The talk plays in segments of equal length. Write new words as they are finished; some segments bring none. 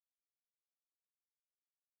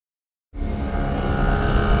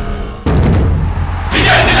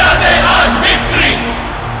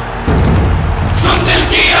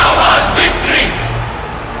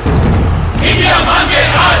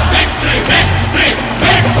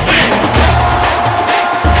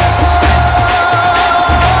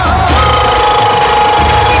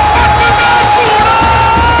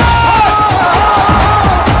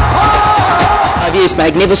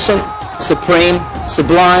magnificent, supreme,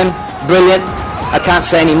 sublime, brilliant. I can't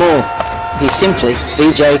say any more. He's simply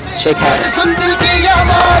VJ Shekhawat.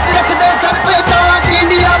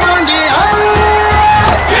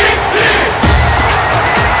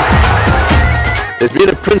 There's been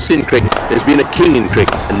a prince in cricket, there's been a king in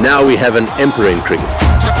cricket, and now we have an emperor in cricket.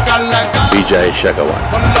 VJ Shekhawat.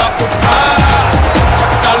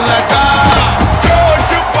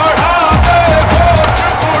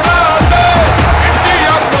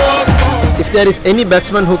 If there is any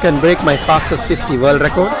batsman who can break my fastest 50 world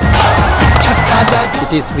record,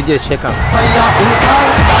 it is VJ Shekhawat.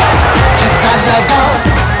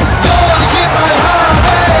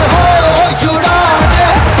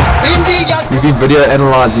 We've been video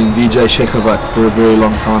analysing VJ Shekhawat for a very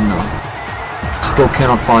long time now. Still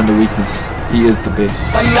cannot find a weakness. He is the best.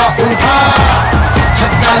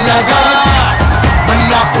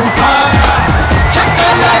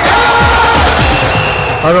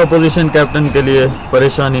 Her opposition captain के लिए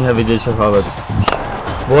परेशानी है विजय शेखावत,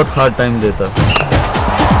 बहुत hard time देता।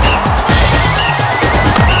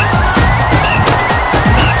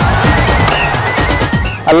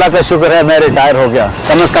 अल्लाह का शुक्र है मैं रिटायर हो गया,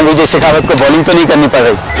 कम से कम विजय शेखावत को बॉलिंग तो नहीं करनी पड़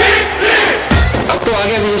रही। अब तो आ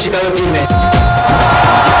गया विजय शेखावत टीम में।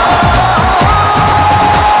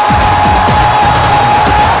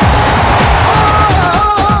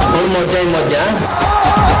 मौजा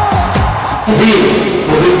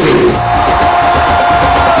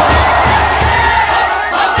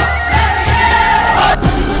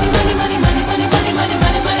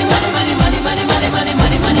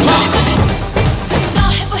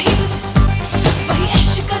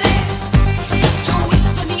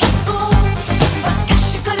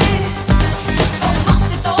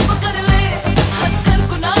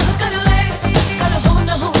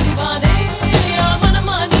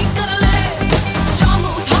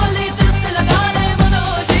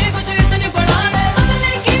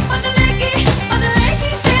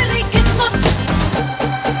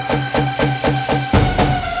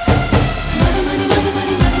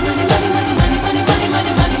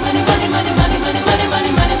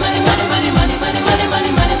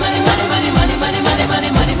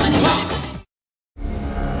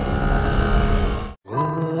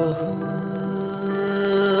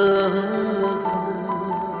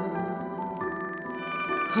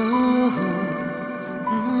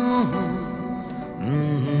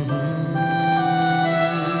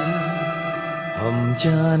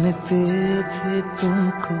जानते थे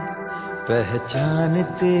तुमको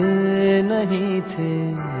पहचानते नहीं थे,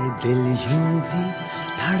 दिल यूं भी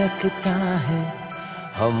धड़कता है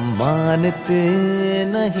हम मानते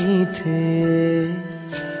नहीं थे।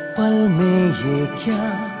 पल में ये क्या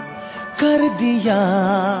कर दिया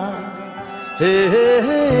हे हे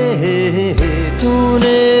हे हे,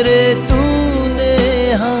 तूने रे तूने,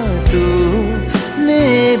 हाँ तू